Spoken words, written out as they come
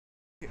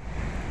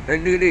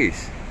And look at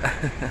this.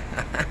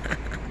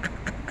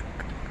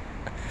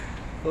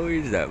 What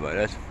is that, man?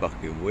 That's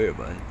fucking weird,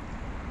 man.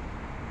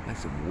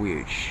 That's some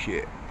weird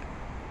shit.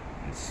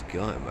 The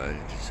sky, man,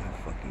 it's just so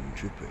fucking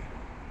trippy.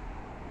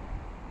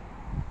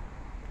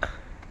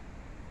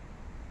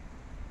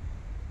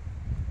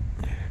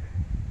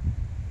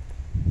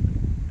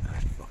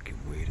 That's fucking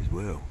weird as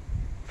well.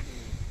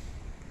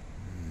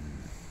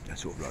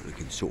 That's sort of like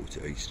looking sort of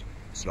to east,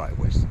 slightly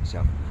west,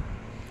 south.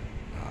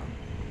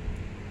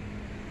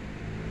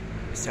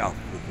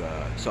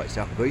 Slightly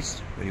south of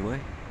east, anyway.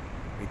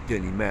 It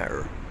doesn't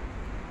matter.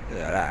 Look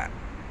at that.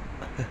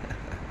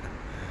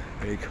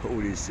 Very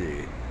cool to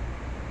see.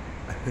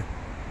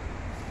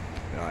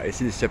 Right, it's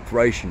this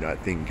separation, that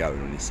thing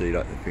going on, you see,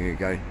 like the thing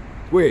again.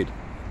 It's weird.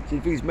 See,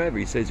 the thing's mad,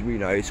 he says, you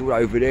know, it's all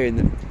over there in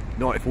the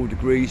 94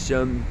 degrees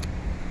due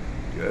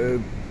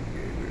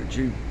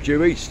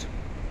east.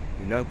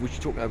 You know, which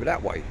you're talking over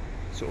that way.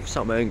 Sort of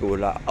some angle,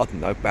 like, I don't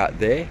know, about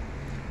there.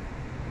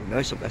 You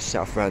know, something that's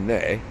south around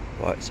there.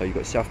 Right, so you've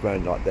got south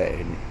around like there,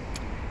 and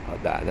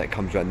like that, and that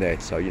comes around there,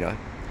 so you know.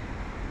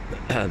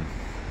 But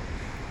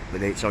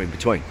then it's something in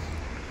between.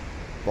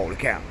 By all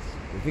accounts.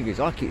 The thing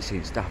is, I keep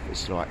seeing stuff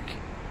that's like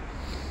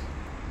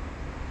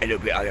a little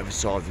bit on the other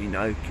side, you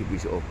know, could be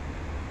sort of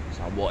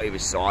somewhat either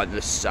side of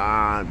the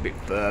sun, a bit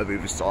further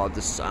either side of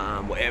the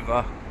sun,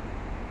 whatever.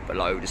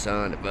 Below the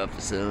sun, above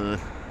the sun.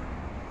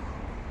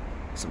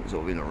 Something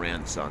sort of in and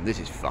around the sun. This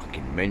is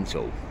fucking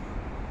mental.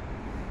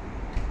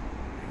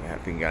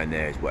 That thing going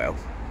there as well.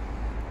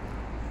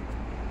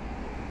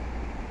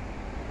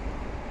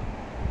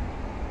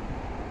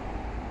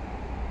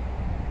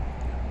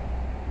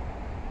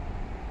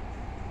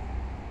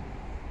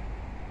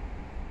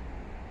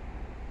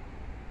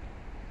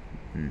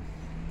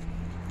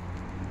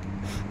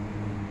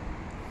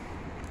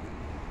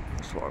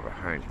 It's like a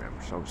hand, man.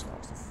 My soul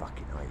starts to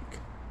fucking ache.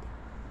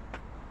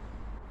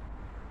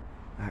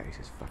 That is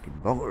just fucking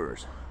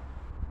bonkers.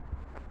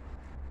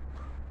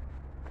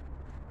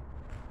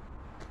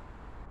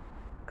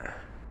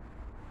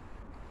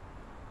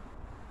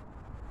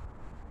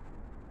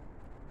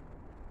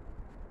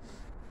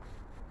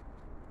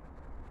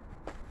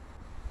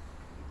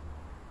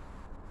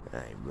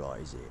 That ain't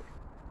right, is it?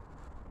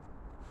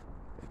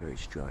 Very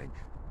strange.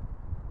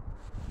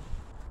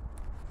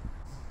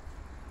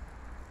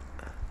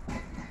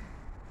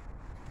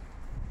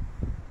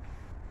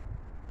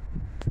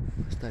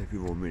 Stay a few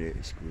more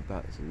minutes, we're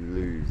about to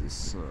lose the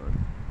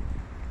sun.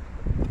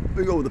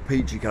 We've got all the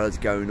peachy colours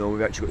going on,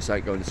 we've actually got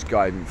something going in the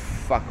sky, and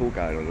fuck all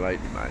going on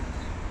lately, man.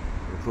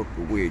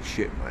 Proper weird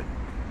shit, man.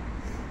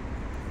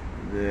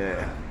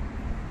 Yeah.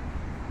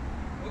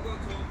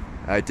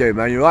 How you doing,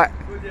 man? You alright?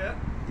 Good, yeah?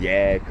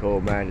 Yeah,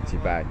 cool, man. Not too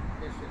bad.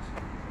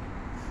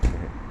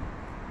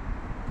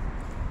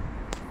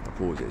 I'll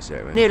pause it a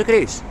second, man. Yeah, look at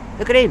this.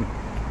 Look at him.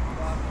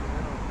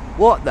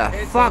 What the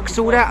fuck's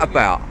all that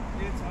about?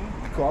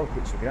 Cool, I'll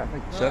quick look at that,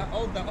 thank you, sir.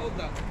 Hold that. Oh,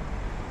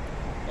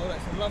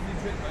 that's a lovely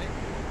drink, mate.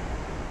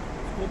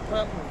 It's called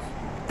Purples.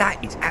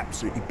 That is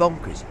absolutely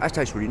bonkers. That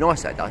tastes really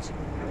nice, that does.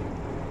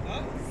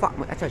 Huh? Fuck,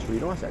 mate, that tastes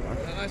really nice, that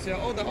does.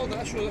 Hold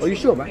that, sure. Are you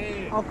sure, mate?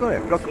 Yeah. Oh, got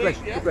it. God bless,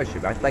 Yeah. God bless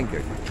you, man. Thank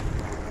you.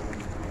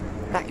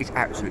 That is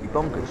absolutely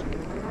bonkers.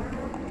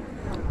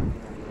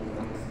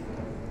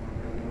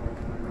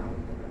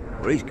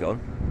 Well, he's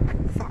gone.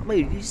 Fuck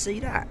me, did you see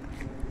that?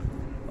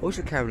 I wish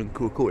I carried on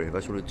recording if I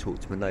just want to talk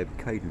to my neighbour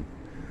Caden.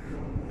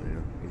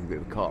 He's in a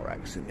bit of a car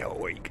accident the other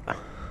week.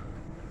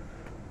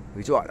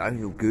 He's alright though,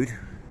 he's all good.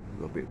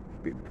 Got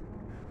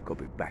a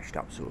bit bashed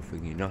up sort of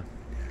thing, you know.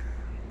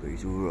 But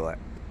he's alright.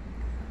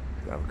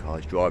 The other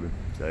car's driving,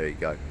 so there you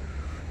go. It's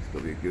got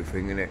to be a good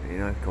thing, isn't it? You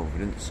know,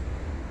 confidence.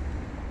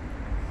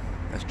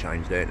 That's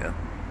changed there now.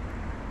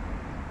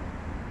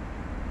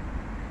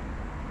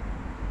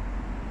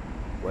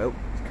 Well,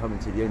 it's coming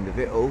to the end of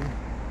it all.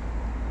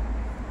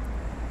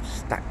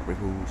 Stack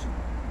ripples.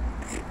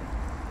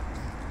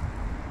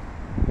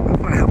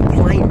 That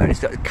plane, man, it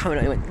started coming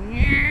out, he went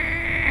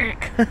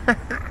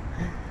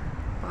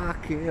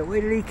fucking hell,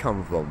 where did he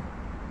come from?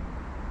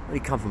 Where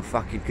did he come from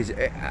fucking, because what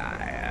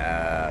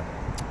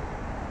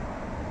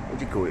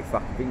do you call it,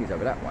 fucking fingers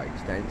over that way,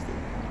 standstill.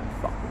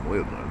 Fucking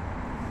weird, man.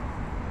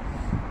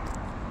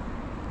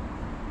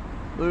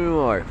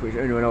 Anyway,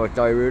 anyway, another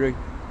day really.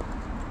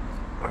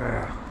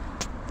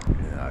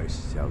 No, it's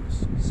sorry,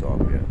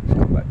 yeah. Let's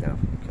go back down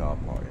from the car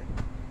park.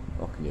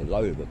 I can hear a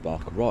load of a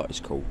barker, right, it's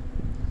cool.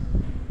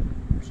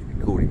 Should be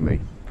calling me.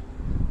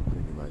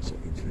 Anyway, so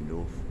into the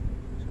north.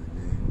 So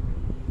there.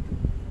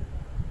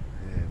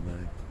 Yeah,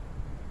 man.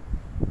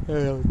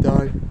 Hello,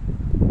 day.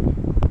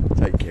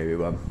 Take care,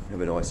 everyone.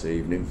 Have a nice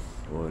evening.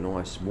 Or a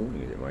nice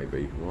morning, as it may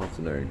be, or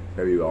afternoon.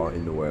 Wherever you are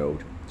in the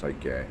world, take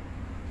care.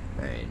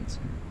 And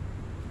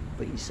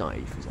be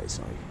safe, as they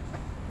say.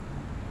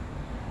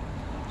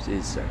 See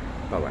you soon.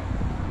 Bye bye.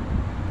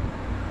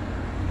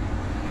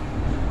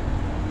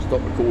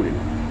 Stop recording.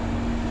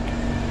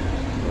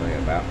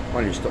 Why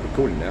don't you stop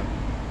recording now?